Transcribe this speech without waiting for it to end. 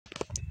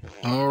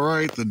All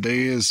right, the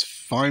day is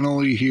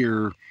finally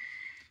here.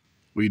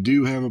 We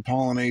do have a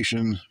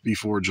pollination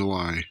before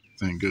July,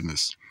 thank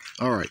goodness.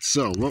 All right,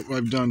 so what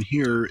I've done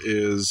here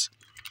is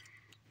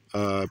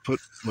I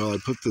put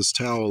this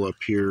towel up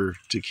here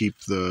to keep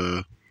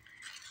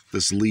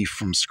this leaf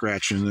from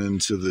scratching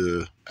into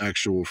the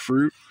actual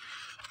fruit.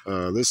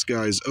 This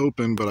guy's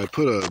open, but I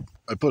put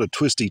a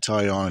twisty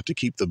tie on it to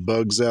keep the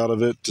bugs out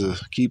of it, to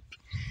keep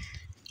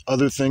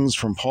other things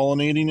from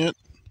pollinating it.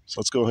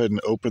 So let's go ahead and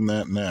open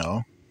that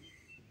now.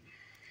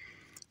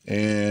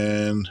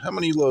 And how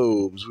many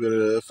lobes? We got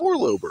a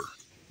 4-lober.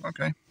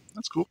 Okay,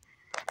 that's cool.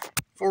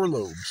 4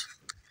 lobes.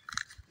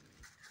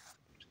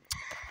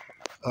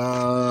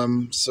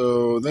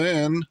 So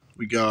then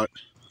we got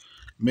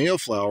male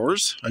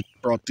flowers. I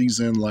brought these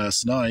in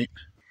last night.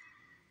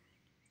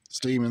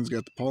 Stamens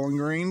got the pollen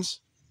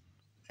grains,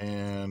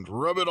 and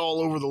rub it all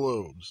over the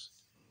lobes.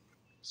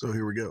 So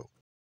here we go.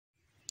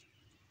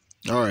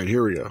 All right,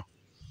 here we go.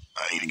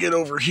 I need to get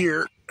over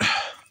here.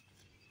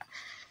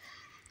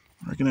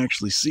 I can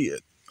actually see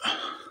it.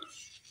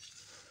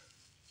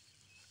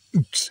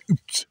 Oops,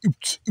 oops,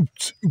 oops,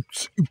 oops,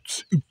 oops,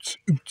 oops, oops,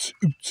 oops,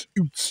 oops,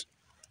 oops.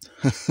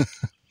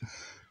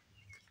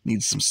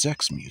 Needs some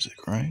sex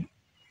music, right?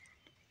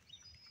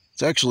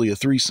 It's actually a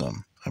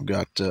threesome. I've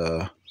got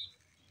another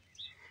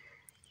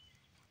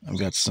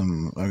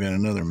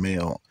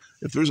male.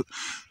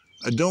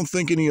 I don't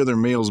think any other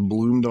males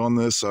bloomed on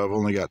this. I've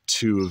only got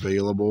 2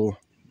 available,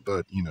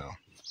 but you know,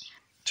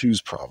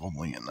 2's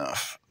probably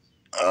enough.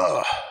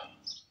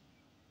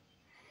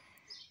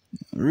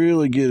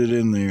 Really get it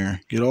in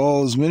there. Get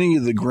as many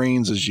of the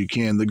grains as you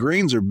can. The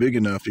grains are big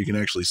enough you can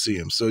actually see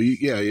them. So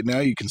now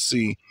you can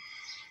see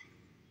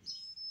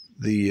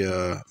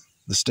the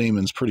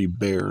stamen's pretty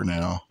bare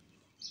now.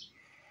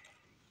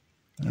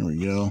 There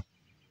we go.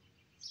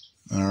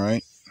 All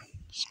right,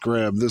 let's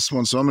grab this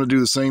one. So I'm going to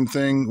do the same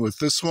thing with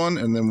this one,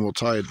 and then we'll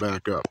tie it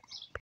back up.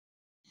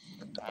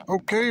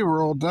 Okay,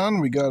 we're all done.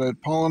 We got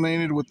it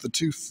pollinated with the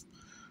 2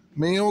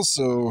 males.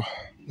 So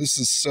this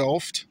is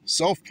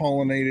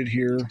self-pollinated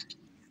here.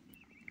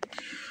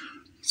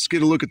 Let's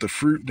get a look at the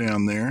fruit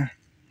down there.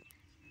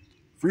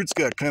 Fruit's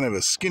got kind of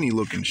a skinny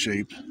looking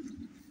shape.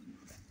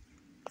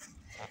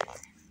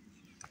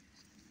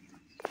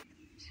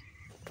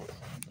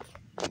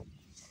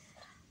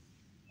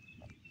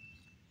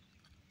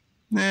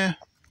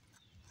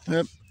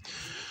 Yep,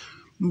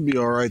 it'll be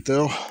all right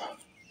though.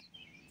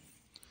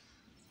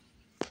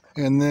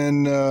 And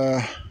then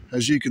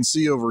as you can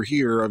see over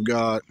here, I've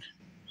got,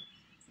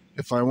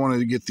 if I wanted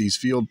to get these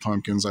field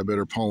pumpkins, I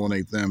better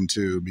pollinate them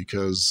too,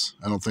 because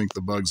I don't think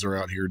the bugs are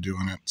out here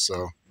doing it.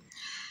 So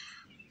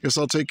guess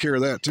I'll take care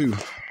of that too.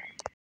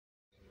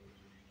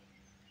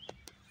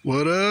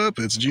 What up?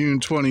 It's June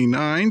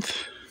 29th.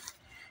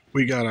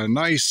 We got a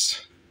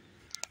nice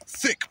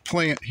thick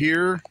plant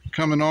here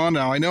coming on.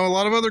 Now I know a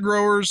lot of other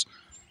growers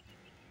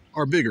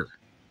are bigger.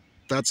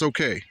 That's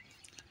okay.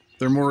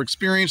 They're more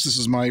experienced. This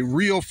is my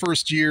real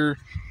first year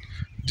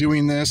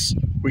doing this.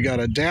 We got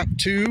a DAP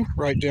 2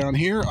 right down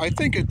here. I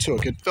think it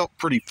felt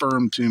pretty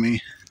firm to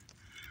me.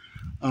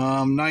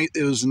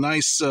 It was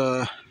nice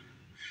as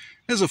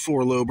a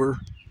 4-lober.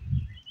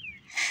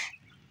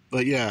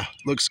 But yeah,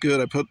 looks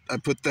good. I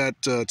put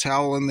that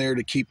towel in there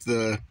to keep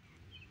the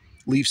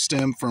leaf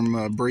stem from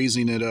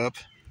brazing it up.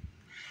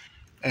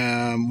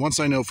 Once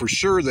I know for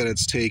sure that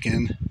it's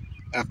taken,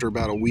 after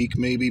about a week,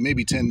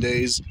 maybe 10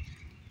 days,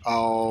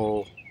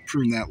 I'll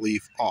prune that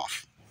leaf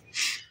off.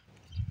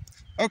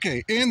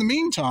 Okay, in the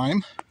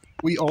meantime,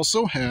 we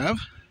also have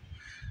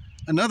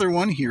another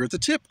one here at the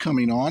tip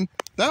coming on.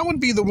 That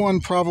would be the one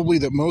probably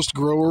that most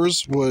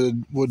growers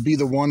would be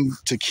the one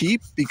to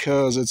keep,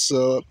 because it's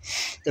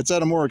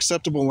at a more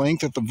acceptable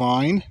length at the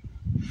vine.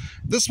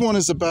 This one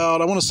is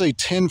about, I want to say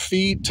 10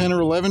 or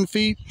 11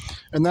 feet,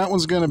 and that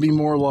one's going to be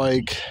more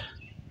like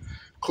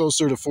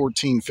closer to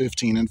 14,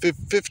 15, and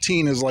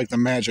 15 is like the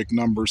magic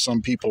number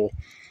some people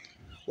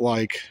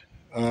like.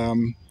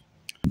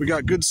 We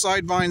got good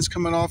side vines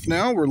coming off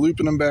now. We're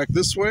looping them back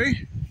this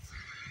way.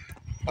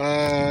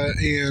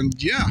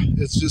 And yeah,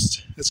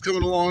 it's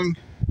coming along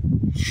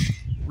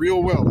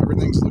real well.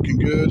 Everything's looking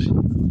good.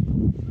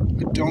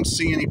 I don't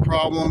see any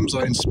problems.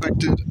 I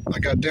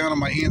got down on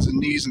my hands and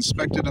knees,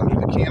 inspected under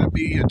the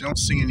canopy. I don't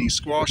see any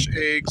squash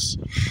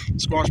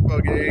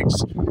bug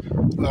eggs.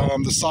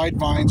 The side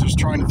vines are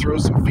trying to throw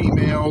some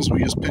females.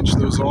 We just pinch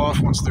those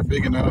off once they're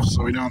big enough,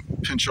 so we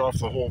don't pinch off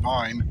the whole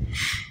vine.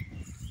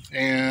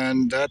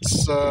 And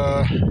that's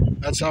how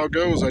it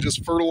goes. I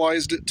just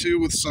fertilized it too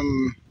with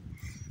some,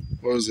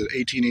 what was it,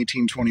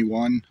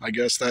 18-18-21, I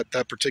guess,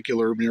 that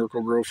particular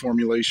Miracle-Gro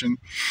formulation.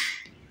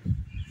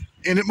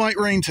 And it might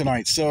rain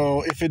tonight,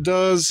 so if it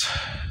does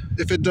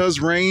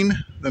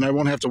rain, then I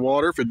won't have to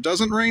water. If it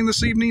doesn't rain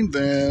this evening,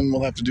 then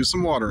we'll have to do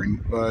some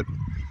watering. But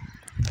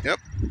yep.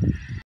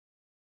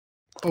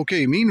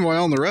 Okay,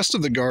 meanwhile, in the rest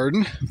of the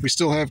garden, we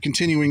still have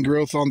continuing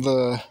growth on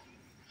the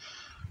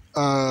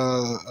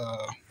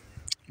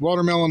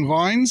watermelon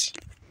vines.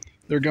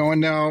 They're going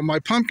now. My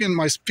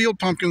field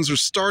pumpkins are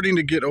starting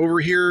to get over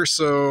here,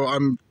 so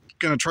I'm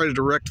going to try to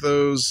direct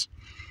those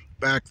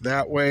back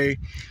that way.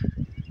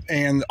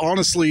 And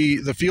honestly,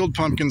 the field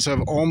pumpkins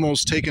have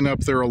almost taken up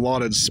their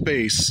allotted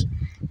space.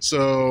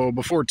 So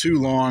before too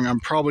long, I'm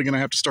probably going to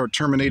have to start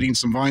terminating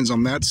some vines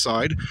on that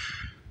side.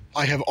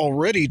 I have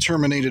already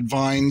terminated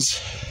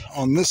vines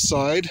on this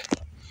side.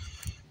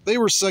 They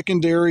were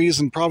secondaries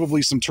and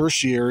probably some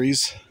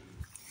tertiaries.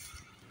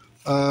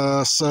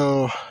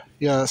 So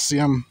yeah, see,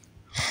 I'm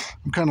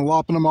kind of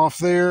lopping them off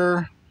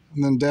there,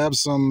 and then dab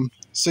some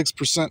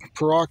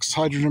 6%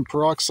 hydrogen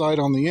peroxide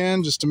on the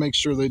end just to make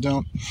sure they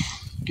don't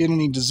get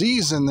any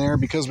disease in there,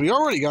 because we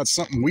already got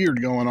something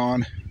weird going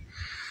on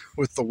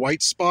with the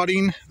white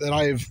spotting that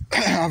I've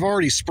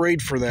already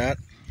sprayed for that.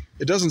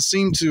 It doesn't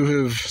seem to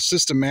have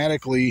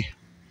systematically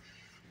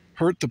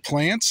hurt the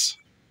plants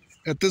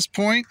at this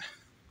point.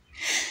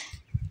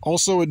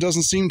 Also, it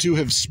doesn't seem to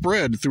have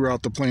spread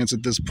throughout the plants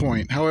at this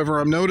point. However,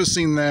 I'm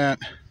noticing that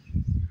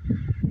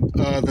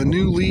the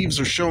new leaves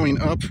are showing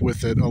up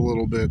with it a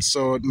little bit,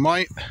 so it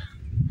might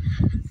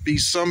be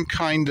some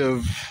kind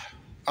of,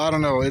 I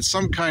don't know, it's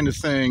some kind of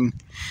thing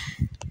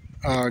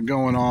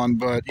going on.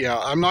 But yeah,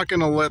 I'm not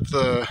going to let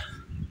the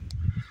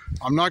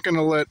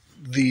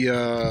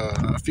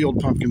field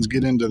pumpkins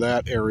get into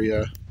that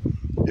area.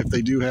 If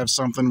they do have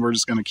something, we're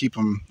just going to keep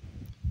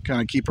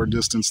our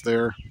distance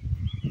there.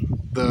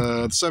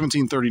 The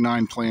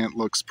 1739 plant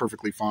looks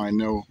perfectly fine.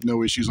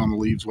 No issues on the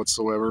leaves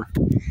whatsoever.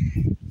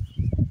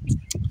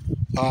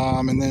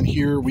 And then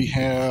here we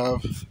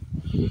have,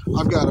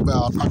 I've got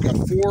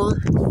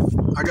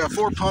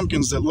four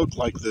pumpkins that look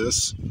like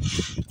this,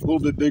 a little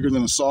bit bigger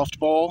than a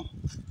softball.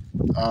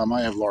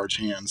 I have large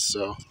hands,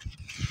 so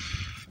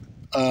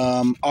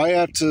I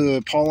have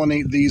to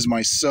pollinate these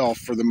myself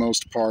for the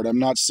most part. I'm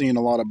not seeing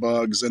a lot of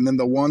bugs, and then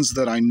the ones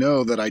that I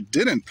know that I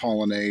didn't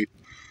pollinate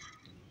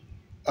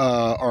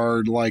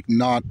are like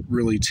not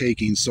really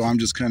taking, so I'm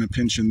just kind of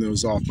pinching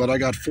those off. But I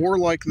got four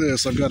like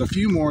this. I've got a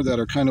few more that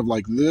are kind of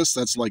like this.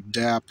 That's like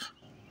DAP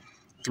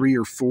 3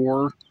 or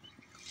 4.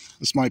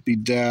 This might be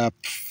DAP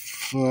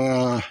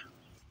I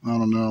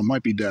don't know, it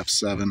might be DAP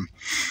 7.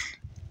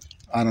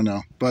 I don't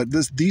know. But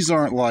these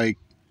aren't like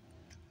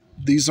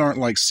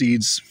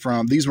seeds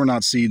from, these were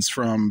not seeds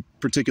from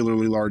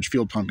particularly large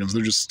field pumpkins.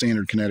 They're just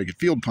standard Connecticut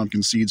field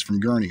pumpkin seeds from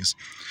Gurney's.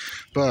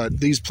 But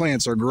these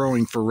plants are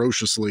growing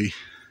ferociously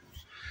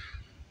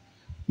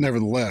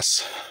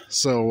nevertheless.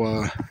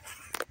 So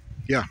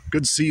yeah,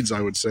 good seeds,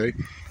 I would say.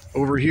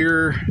 Over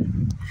here,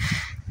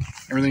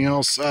 everything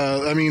else,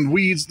 I mean,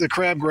 weeds, the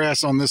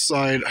crabgrass on this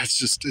side, it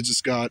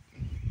just got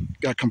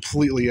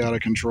completely out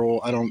of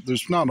control.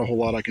 There's not a whole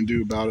lot I can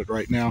do about it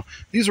right now.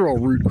 These are all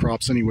root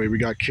crops anyway. We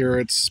got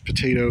carrots,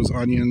 potatoes,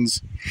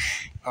 onions.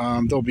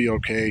 They'll be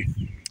okay.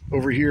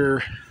 Over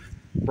here,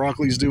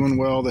 broccoli's doing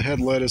well. The head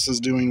lettuce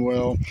is doing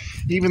well.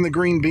 Even the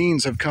green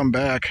beans have come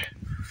back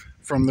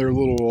from their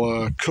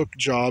little cook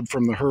job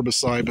from the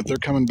herbicide, but they're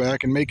coming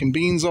back and making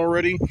beans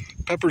already.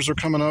 Peppers are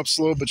coming up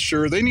slow but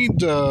sure. They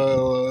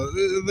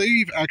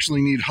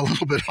actually need a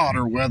little bit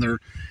hotter weather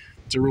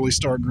to really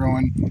start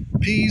growing.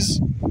 Peas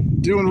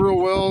doing real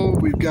well.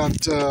 We've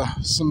got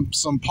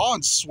some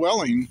pods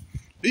swelling.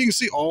 You can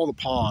see all the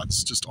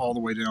pods just all the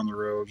way down the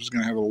road. Just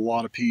going to have a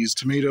lot of peas.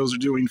 Tomatoes are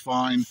doing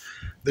fine.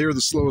 They are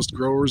the slowest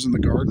growers in the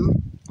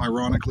garden,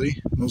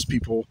 ironically. Most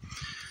people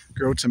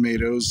grow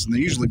tomatoes, and they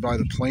usually buy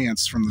the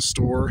plants from the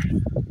store.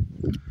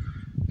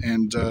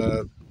 And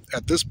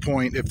at this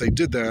point, if they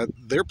did that,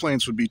 their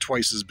plants would be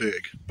twice as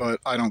big,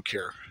 but I don't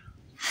care.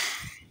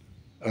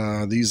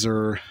 These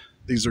are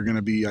going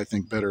to be, I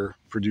think, better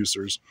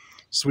producers.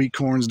 Sweet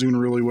corn's doing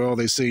really well.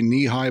 They say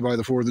knee-high by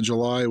the 4th of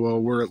July. Well,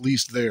 we're at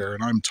least there,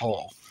 and I'm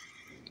tall.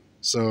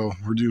 So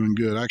we're doing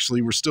good.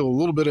 Actually, we're still a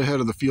little bit ahead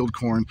of the field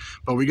corn,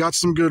 but we got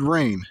some good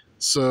rain.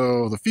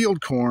 So the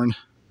field corn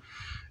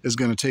is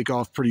going to take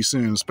off pretty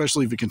soon,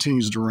 especially if it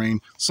continues to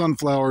rain.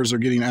 Sunflowers are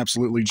getting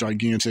absolutely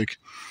gigantic.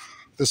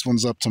 This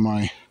one's up to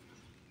my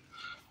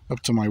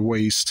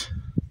waist.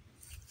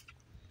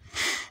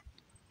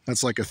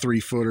 That's like a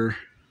 3-footer,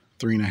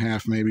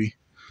 3.5 maybe.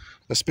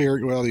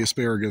 Well, the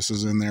asparagus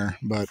is in there,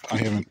 but I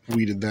haven't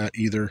weeded that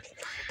either.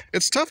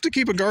 It's tough to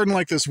keep a garden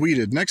like this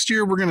weeded. Next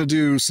year, we're going to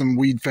do some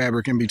weed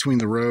fabric in between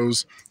the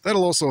rows.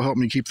 That'll also help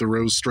me keep the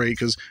rows straight,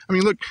 because, I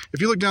mean, look,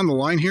 if you look down the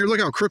line here, look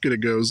how crooked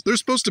it goes. There's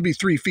supposed to be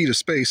 3 feet of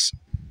space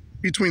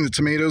between the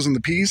tomatoes and the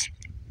peas.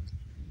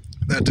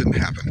 That didn't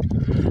happen.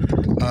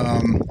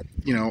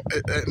 You know,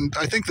 and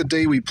I think the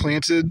day we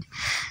planted,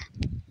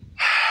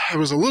 I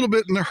was a little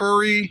bit in a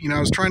hurry. You know, I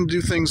was trying to do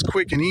things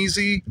quick and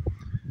easy.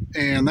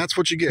 And that's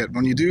what you get.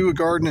 When you do a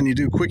garden and you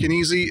do quick and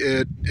easy,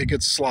 it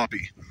gets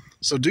sloppy.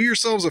 So do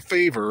yourselves a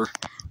favor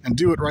and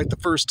do it right the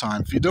first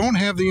time. If you don't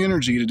have the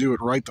energy to do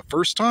it right the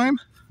first time,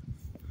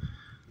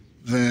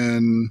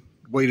 then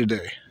wait a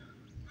day.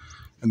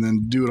 And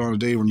then do it on a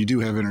day when you do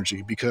have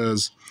energy,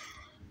 because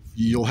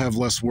you'll have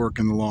less work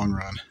in the long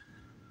run.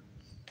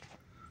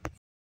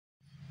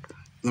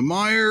 The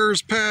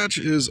Myers patch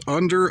is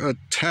under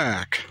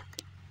attack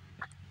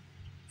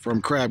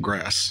from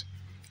crabgrass.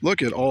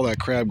 Look at all that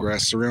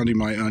crabgrass surrounding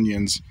my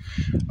onions.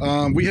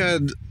 We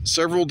had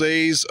several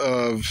days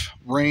of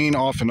rain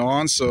off and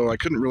on, so I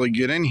couldn't really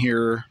get in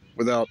here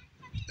without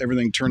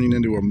everything turning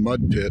into a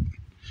mud pit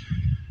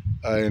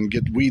and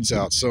get weeds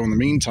out. So in the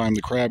meantime,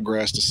 the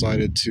crabgrass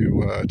decided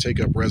to take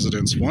up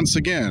residence once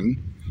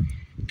again,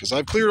 because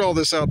I've cleared all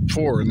this out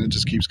before and it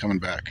just keeps coming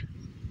back.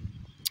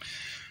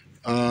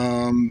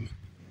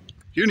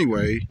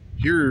 Anyway,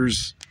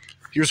 here's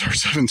our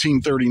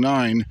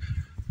 1739.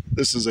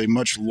 This is a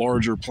much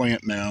larger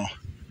plant now.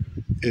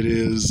 It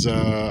is,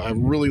 I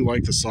really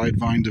like the side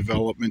vine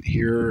development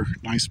here.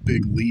 Nice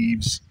big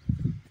leaves.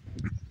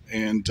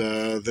 And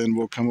then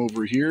we'll come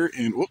over here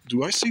and, whoop,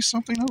 do I see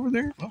something over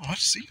there? Oh, I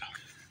see.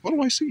 What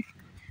do I see?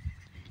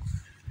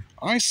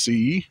 I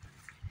see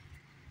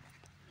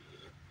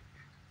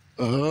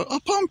a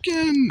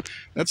pumpkin.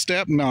 That's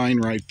step 9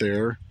 right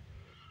there.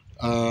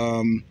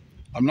 I'm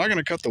not going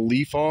to cut the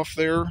leaf off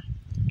there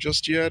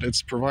just yet.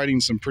 It's providing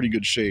some pretty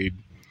good shade.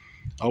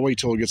 I'll wait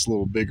till it gets a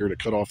little bigger to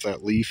cut off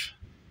that leaf.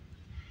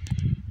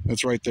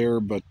 That's right there,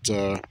 but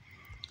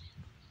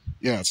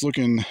yeah, it's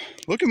looking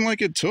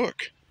like it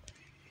took.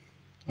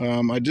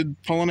 I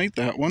did pollinate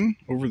that one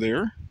over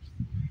there.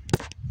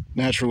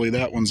 Naturally,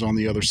 that one's on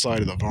the other side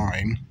of the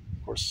vine.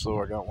 Of course,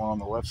 so I got one on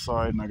the left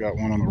side and I got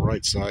one on the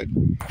right side.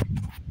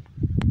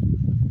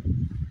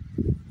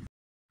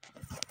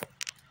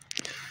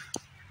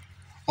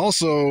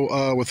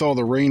 Also, with all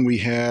the rain we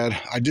had,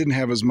 I didn't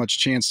have as much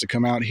chance to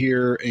come out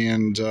here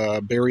and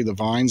bury the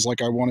vines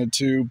like I wanted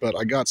to, but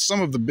I got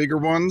some of the bigger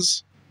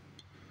ones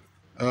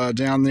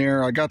down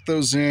there. I got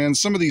those in.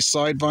 Some of these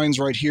side vines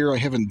right here I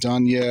haven't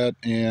done yet,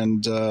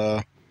 and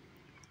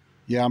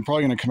yeah, I'm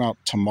probably going to come out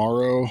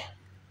tomorrow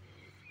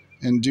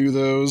and do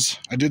those.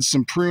 I did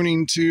some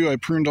pruning too. I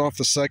pruned off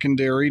the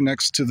secondary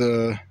next to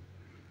the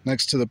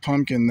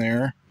pumpkin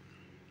there.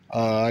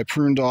 I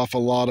pruned off a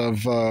lot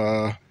of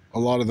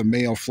the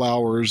male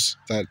flowers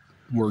that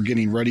were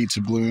getting ready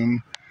to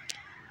bloom.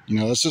 You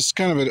know, it's just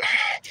kind of a,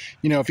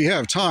 you know, if you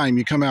have time,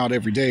 you come out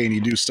every day and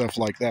you do stuff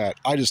like that.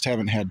 I just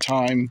haven't had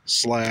time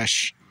 /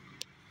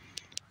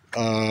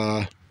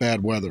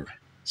 bad weather.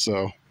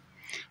 So,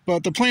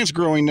 but the plant's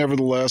growing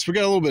nevertheless. We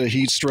got a little bit of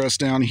heat stress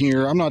down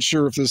here. I'm not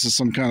sure if this is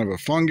some kind of a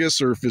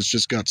fungus or if it's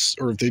just got,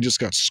 or if they just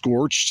got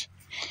scorched,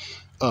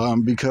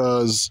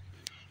 because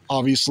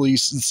obviously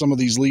some of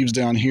these leaves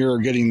down here are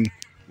getting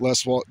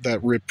less.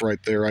 That ripped right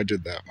there. I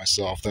did that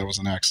myself. That was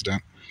an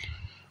accident.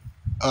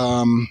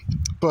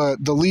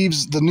 But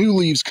the new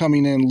leaves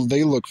coming in,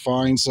 they look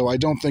fine. So I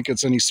don't think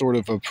it's any sort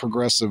of a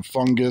progressive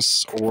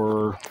fungus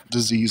or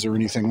disease or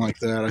anything like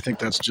that. I think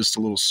that's just a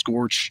little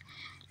scorch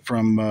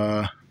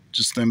from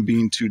just them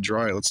being too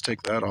dry. Let's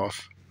take that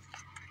off.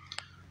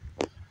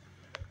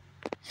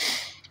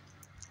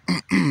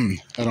 I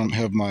don't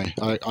have my,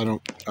 I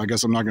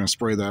guess I'm not going to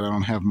spray that. I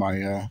don't have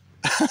my,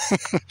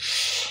 I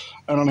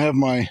don't have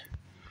my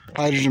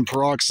hydrogen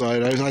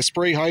peroxide. I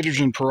spray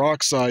hydrogen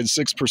peroxide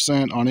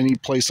 6% on any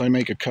place I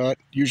make a cut,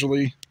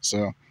 usually.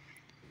 So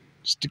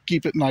just to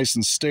keep it nice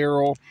and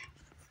sterile.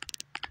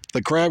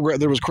 The crabgrass,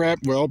 there was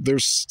well,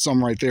 there's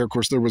some right there. Of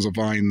course, there was a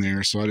vine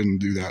there, so I didn't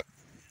do that.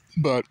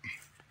 But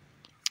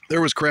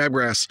there was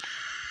crabgrass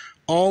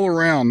all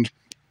around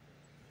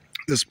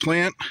this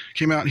plant.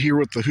 Came out here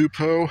with the hoop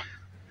hoe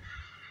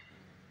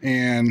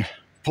and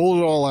pulled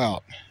it all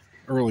out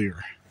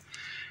earlier.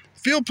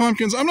 Field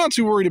pumpkins, I'm not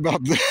too worried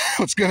about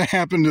what's going to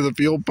happen to the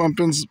field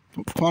pumpkins,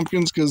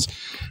 because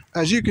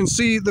as you can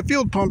see, the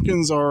field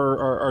pumpkins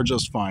are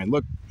just fine.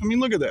 Look, I mean,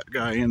 look at that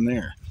guy in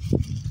there.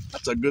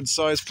 That's a good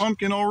sized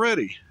pumpkin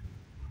already.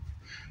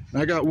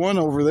 And I got one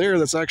over there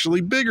that's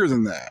actually bigger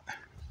than that.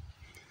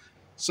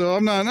 So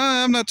I'm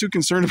not too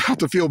concerned about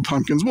the field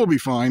pumpkins. We'll be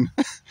fine.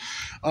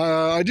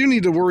 I do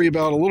need to worry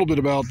about a little bit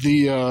about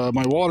the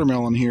my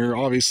watermelon here.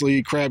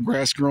 Obviously,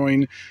 crabgrass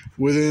growing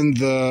within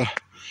the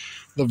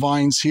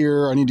vines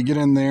here. I need to get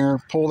in there,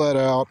 pull that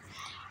out,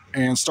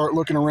 and start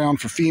looking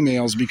around for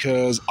females,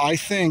 because I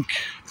think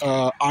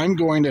I'm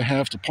going to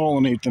have to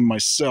pollinate them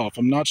myself.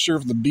 I'm not sure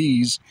if the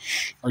bees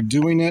are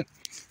doing it.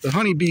 The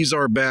honeybees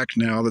are back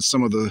now that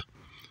some of the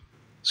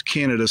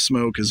Canada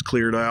smoke is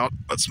cleared out.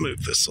 Let's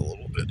move this a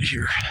little bit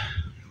here.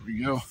 There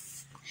we go.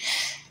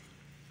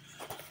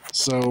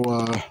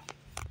 So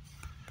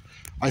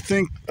I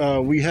think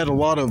we had a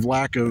lot of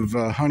lack of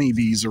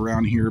honeybees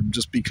around here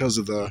just because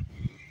of the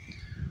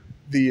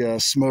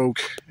smoke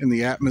in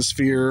the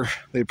atmosphere.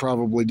 They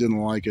probably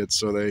didn't like it,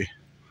 so they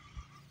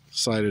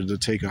decided to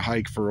take a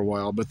hike for a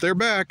while. But they're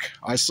back.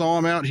 I saw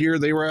them out here.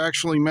 They were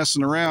actually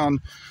messing around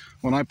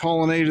when I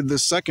pollinated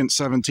this second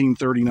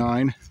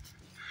 1739.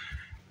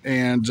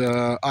 And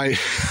I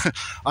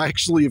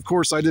actually, of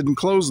course, I didn't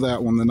close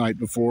that one the night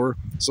before,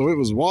 so it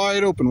was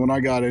wide open when I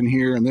got in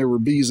here, and there were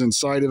bees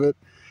inside of it.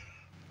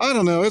 I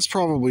don't know, it's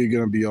probably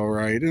going to be all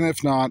right. And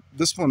if not,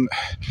 this one,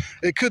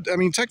 it could, I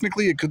mean,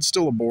 technically it could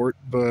still abort,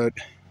 but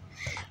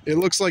it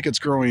looks like it's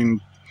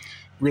growing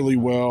really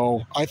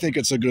well. I think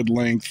it's a good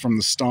length from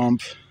the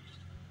stump.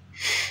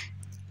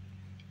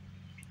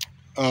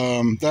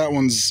 That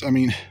one's, I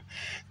mean,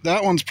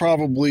 that one's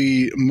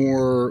probably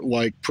more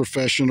like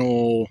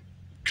professional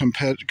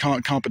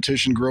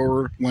competition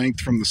grower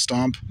length from the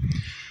stump.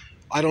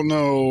 I don't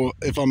know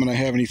if I'm going to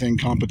have anything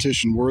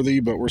competition worthy,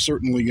 but we're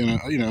certainly going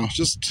to,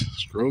 just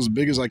grow as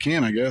big as I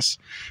can, I guess.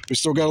 We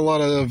still got a lot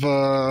of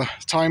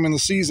time in the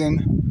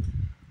season.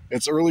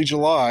 It's early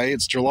July.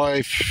 It's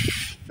July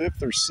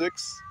 5th or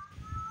 6th.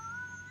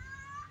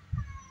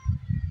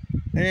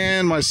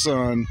 And my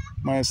son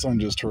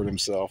just hurt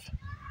himself.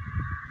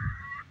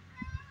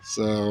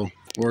 So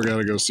we're got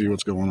to go see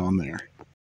what's going on there.